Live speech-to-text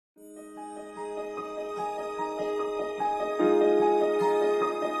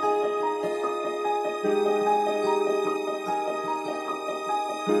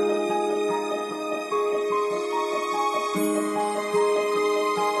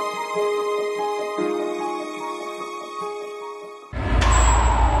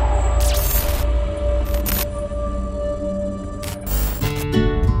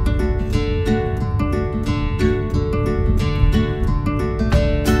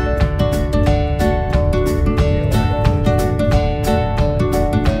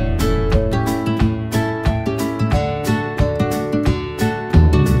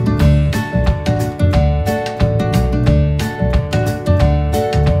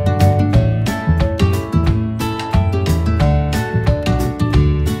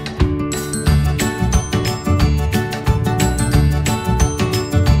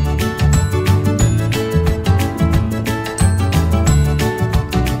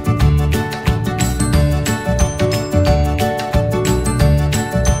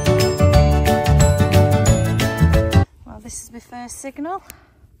signal.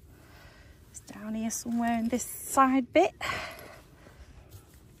 It's down here somewhere in this side bit.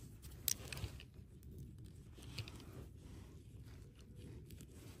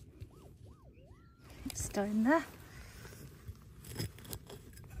 It's still in there.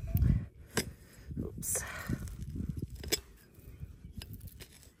 Oops.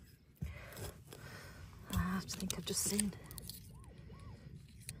 I think I've just seen.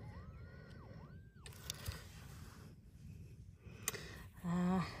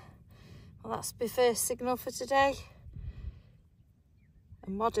 Well, that's my first signal for today. A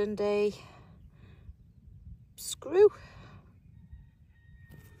modern day screw.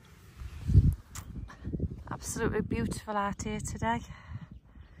 Absolutely beautiful out here today.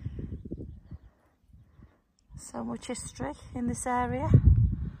 So much history in this area.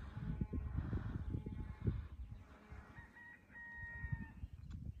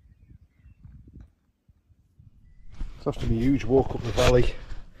 It's after a huge walk up the valley.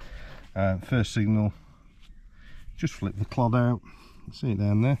 First signal, just flip the clod out. See it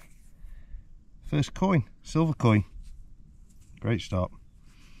down there. First coin, silver coin. Great start.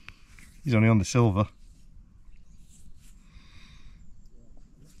 He's only on the silver.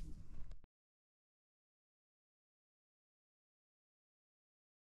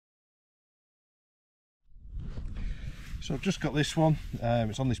 So I've just got this one.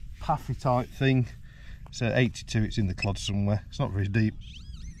 It's on this pathy type thing. It's 82, it's in the clod somewhere. It's not very deep.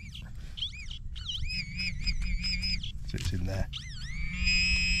 So it's in there.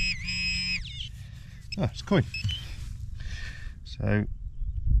 Oh, it's a coin. So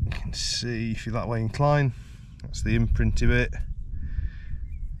you can see if you're that way inclined, that's the imprinty bit.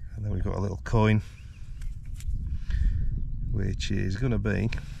 And then we've got a little coin, which is going to be,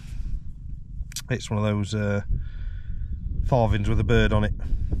 it's one of those farthings with a bird on it.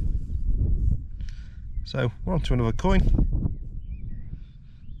 So we're on to another coin.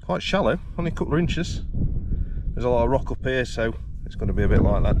 Quite shallow, only a couple of inches. There's a lot of rock up here, so it's going to be a bit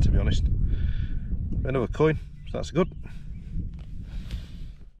like that, to be honest. Another coin, so that's good.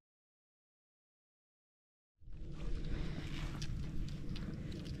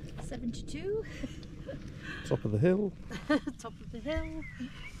 $72. Top of the hill. Top of the hill.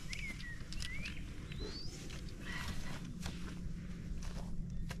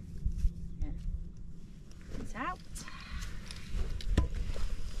 It's out.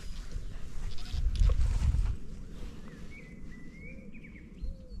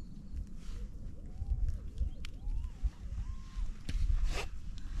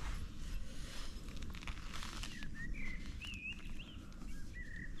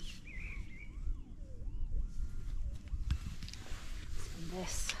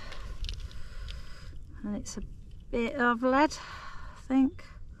 This, and it's a bit of lead, I think.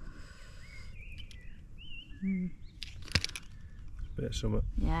 Bit of something.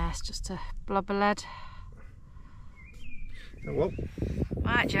 Yeah, it's just a blob of lead. Oh well.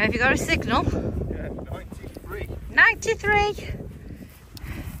 Right, Joe, have you got a signal? Yeah, 93. 93.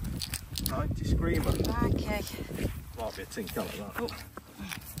 90 screamer. Okay. Might be a tin can like that. Oh.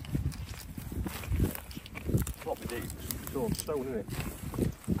 Floppy deep. It's all stone, isn't it?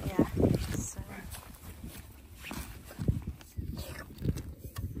 Yeah. So.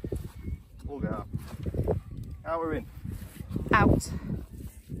 Look out. How we're in? Out.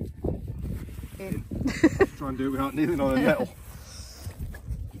 In. Try and do it without kneeling on a nettle.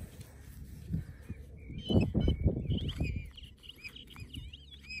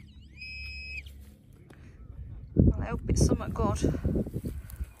 Well, I hope it's something good.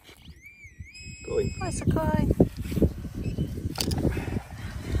 Coin. Oh, it's a coin.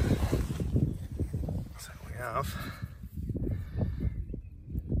 So we have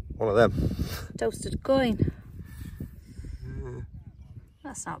one of them. Toasted coin.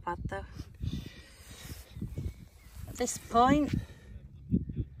 That's not bad though. At this point,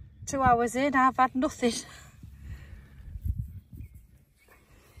 2 hours in, I've had nothing.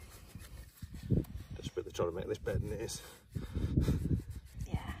 Desperately trying to make this better than it is.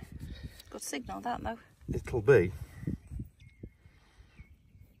 Yeah. Good signal that though. It'll be.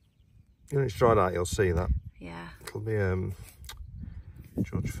 When it's dried out, you'll see that. Yeah. It'll be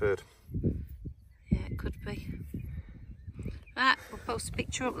George III. Yeah, it could be. Right, we'll post a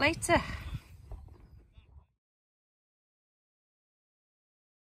picture up later.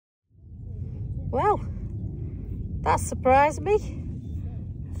 Well, that surprised me.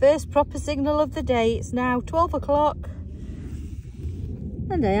 First proper signal of the day. It's now 12 o'clock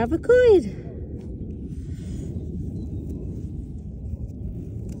and I have a coin.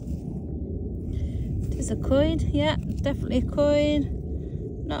 It is a coin, yeah, definitely a coin.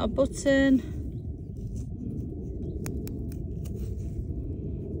 Not a button.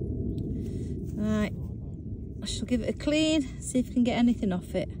 shall give it a clean, see if we can get anything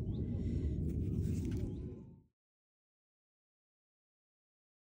off it.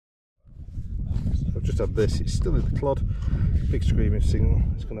 I've just had this, it's still in the clod. Big screaming signal.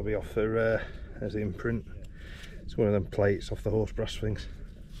 It's going to be off for, there's the imprint. It's one of them plates off the horse brass things.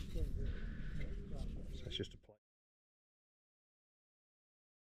 So it's just a plate.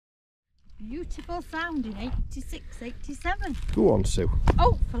 Beautiful sounding, 86, 87. Go on, Sue.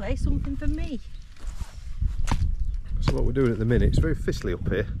 Hopefully something for me. So what we're doing at the minute, it's very thistly up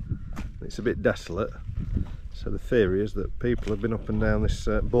here. It's a bit desolate. So the theory is that people have been up and down this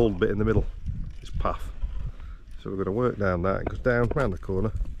bald bit in the middle, this path. So we're going to work down that. It goes down round the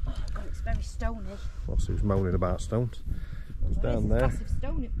corner. Oh God, it's very stony. Well, Sue's moaning about stones. It goes down there. Massive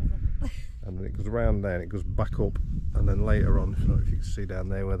stone in the middle. And then it goes round there and it goes back up, and then later on, I don't know if you can see down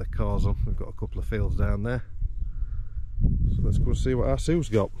there where the car's on, we've got a couple of fields down there. So let's go and see what our Sue's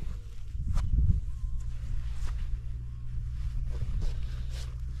got.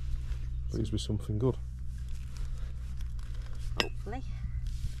 Please be something good. Hopefully.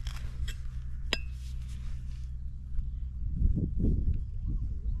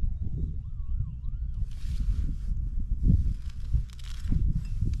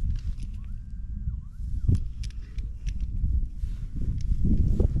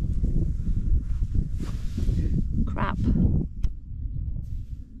 Crap.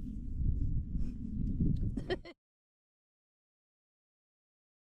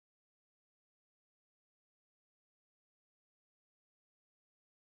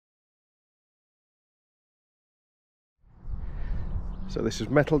 So this is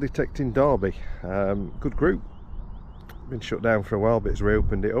Metal Detecting Derby. Good group. Been shut down for a while, but it's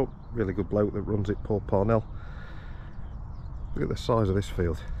reopened it up. Really good bloke that runs it, Paul Parnell. Look at the size of this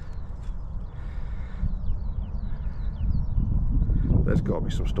field. There's got to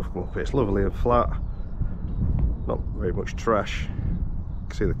be some stuff come up here. It's lovely and flat. Not very much trash. You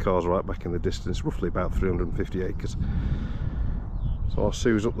can see the cars right back in the distance. Roughly about 350 acres. So our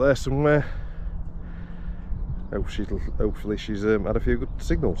Sue's up there somewhere. Hopefully she's had a few good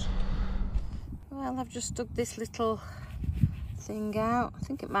signals. Well, I've just dug this little thing out. I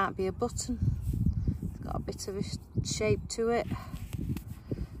think it might be a button. It's got a bit of a shape to it.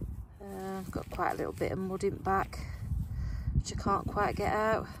 I've got quite a little bit of mud in back, which I can't quite get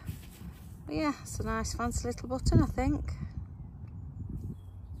out. But yeah, it's a nice fancy little button, I think.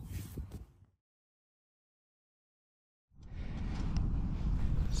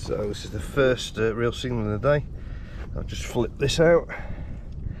 So this is the first real signal of the day. I'll just flip this out.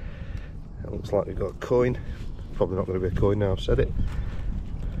 It looks like we've got a coin. Probably not going to be a coin now I've said it.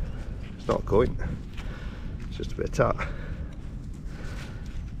 It's not a coin. It's just a bit of tat.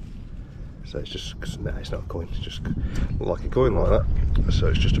 So it's just, no, it's not a coin. It's just like a coin like that. So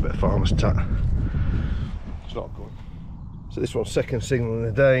it's just a bit of farmer's tat. It's not a coin. So this one's second signal of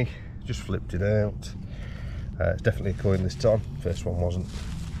the day. Just flipped it out. It's definitely a coin this time. First one wasn't.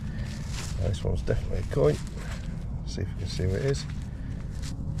 This one's definitely a coin. See if we can see what it is.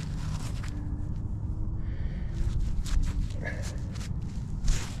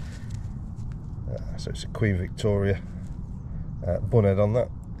 So it's a Queen Victoria bunhead on that.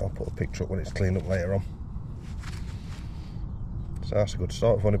 I'll put a picture up when it's cleaned up later on. So that's a good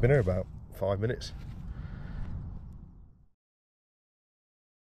start. We've only been here about 5 minutes.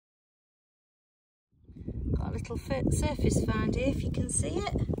 Got a little surface find here, if you can see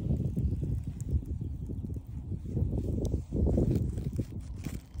it.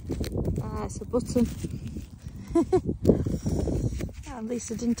 Ah, it's a button. At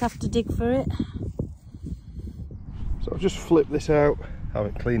least I didn't have to dig for it. So I've just flipped this out. I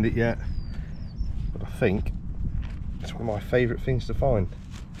haven't cleaned it yet, but I think it's one of my favourite things to find.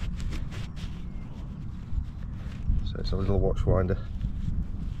 So it's a little watch winder.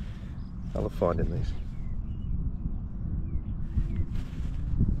 I love finding these.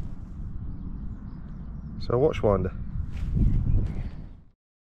 So a watch winder.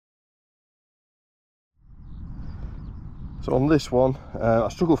 So on this one, I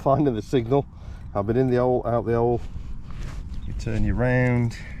struggle finding the signal. I've been in the hole, out the hole. You turn you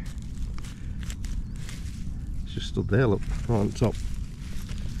round. It's just stood there, look, right on top.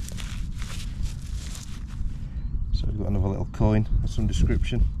 So we've got another little coin of some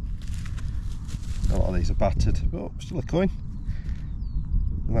description. A lot of these are battered, but still a coin.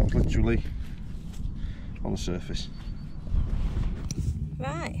 And that was literally on the surface.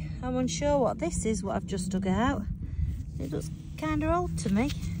 Right, I'm unsure what this is, what I've just dug out. It looks kind of old to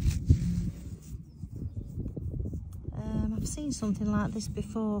me. I've seen something like this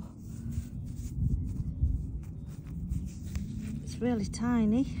before. It's really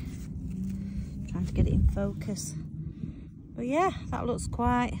tiny. Trying to get it in focus. But yeah, that looks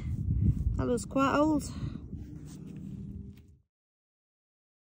quite old.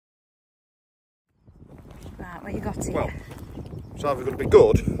 Right, what you got here? Well, it's either going to be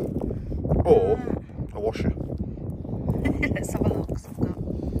good or a washer. Let's have a look. I'm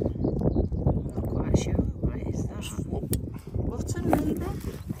not quite sure what it is. That button, maybe?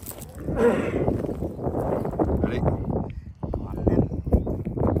 Ready? Go on then.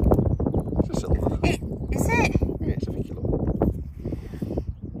 It's a silver. Is it? Yeah, it's a Vicky look.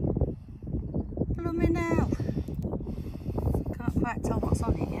 Blooming hell. Can't quite tell what's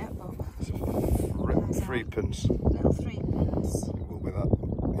on it yet, but Threepence. little 3pence. It will be that.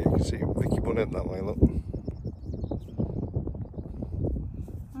 Yeah, you can see Vicky Bunhead that way, look.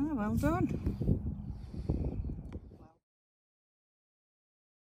 Oh, well done.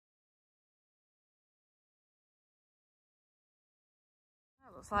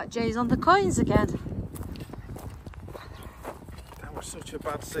 That looks like Jay's on the coins again. That was such a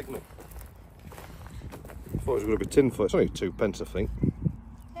bad signal. I thought it was going to be tin foil. It's only 2pence, I think.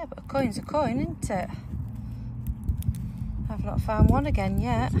 Yeah, but a coin's a coin, isn't it? I've not found one again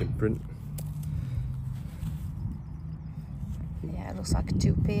yet. Imprint. Yeah, it looks like a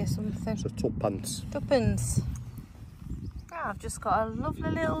 2p or something. It's a tuppence. Tuppence. Oh, I've just got a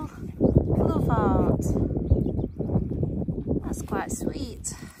lovely little glove art. That's quite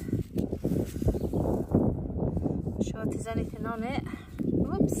sweet. Not sure if there's anything on it.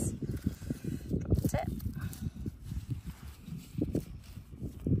 Whoops. Dropped it.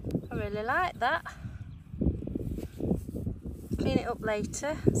 I really like that. Clean it up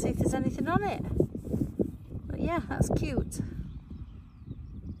later and see if there's anything on it. But yeah, that's cute.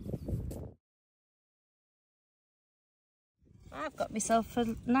 I've got myself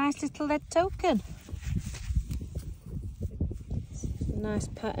a nice little lead token. A nice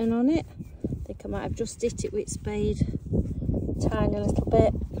pattern on it. I think I might have just hit it with spade. Tiny little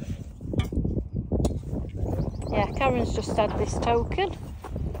bit. Yeah, Karen's just had this token.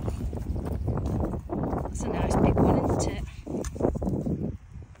 It's a nice big one, isn't it?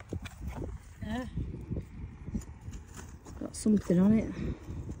 Yeah. It's got something on it.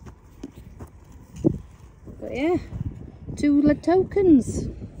 But yeah, 2 lead tokens.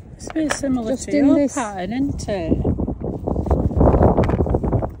 It's very similar Just to in your this pattern, isn't it?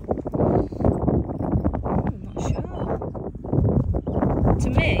 I'm not sure. To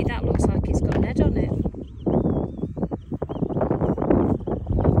me, that looks like it's got lead on it.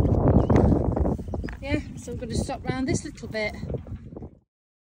 Yeah, so I'm going to stop round this little bit.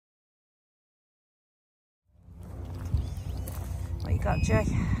 What you got, Jay?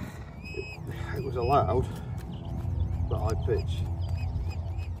 It was allowed, but high pitch.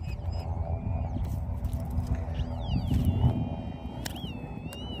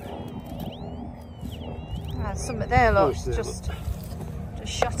 Ah, something there, look, Oh, just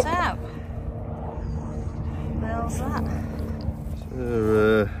shot out. What the hell's that?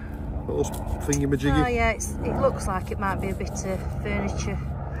 Little thingy-majiggy. Oh yeah, it looks like it might be a bit of furniture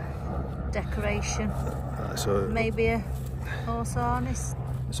decoration. So Maybe a horse harness.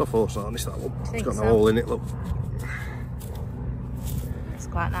 it's off horse harness, that one. It's Think got no so. hole in it, look. It's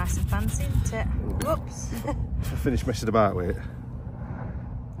quite nice and fancy, isn't it? Whoops. I finished messing about with it.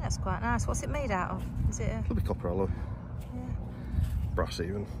 That's quite nice. What's it made out of? Is it a... Probably copper alloy. Yeah, Brass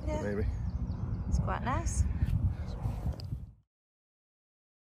even, Yeah. maybe. it's quite nice.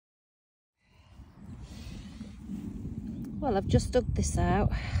 Well, I've just dug this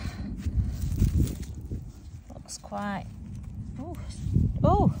out. Looks quite...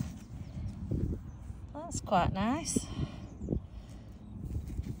 Oh! That's quite nice.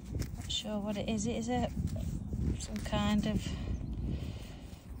 Not sure what it is. Is it some kind of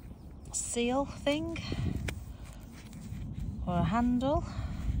seal thing? Or a handle?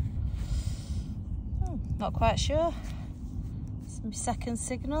 Not quite sure. It's my second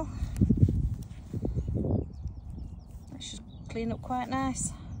signal. That should clean up quite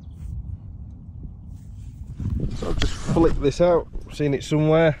nice. So I've just flicked this out, seen it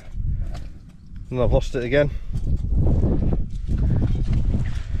somewhere, and I've lost it again.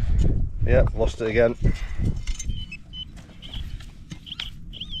 Yeah, lost it again.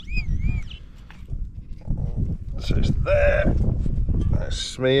 So it's there.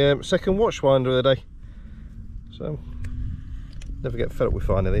 That's my second watch winder of the day. So never get fed up with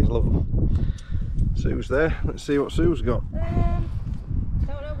finding these, love them. Sue's there. Let's see what Sue's got. Don't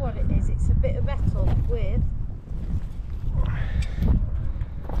know what it is. It's a bit of metal with...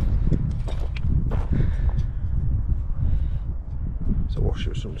 It's a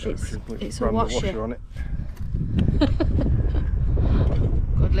washer of some description. It's a washer on it.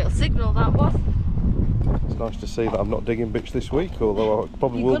 Good little signal, that one. Nice to see that I'm not digging bitch this week, although I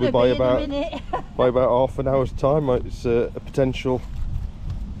probably will be by in about a minute. by about half an hour's time. It's a potential.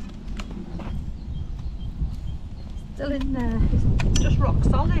 Still in there. It's just rock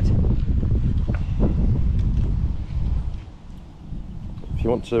solid. If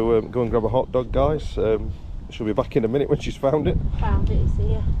you want to go and grab a hot dog, guys, she'll be back in a minute when she's found it. Found it, it's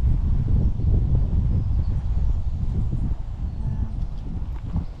here.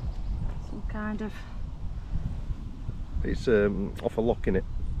 Some kind of... It's off a lock in it.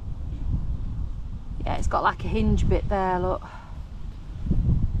 Yeah, it's got like a hinge bit there, look.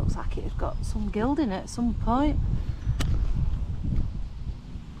 Looks like it's got some gilding at some point.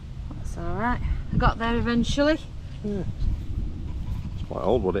 That's alright. I got there eventually. Yeah. It's quite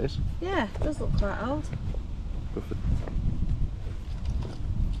old, what it is. Yeah, it does look quite old. Good for...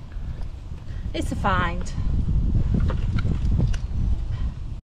 It's a find.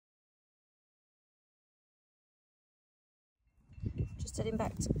 Just heading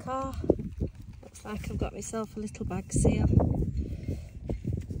back to the car. Looks like I've got myself a little bag seal.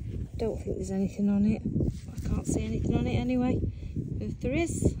 Don't think there's anything on it. I can't see anything on it anyway. If there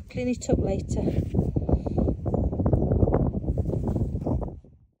is, I'll clean it up later.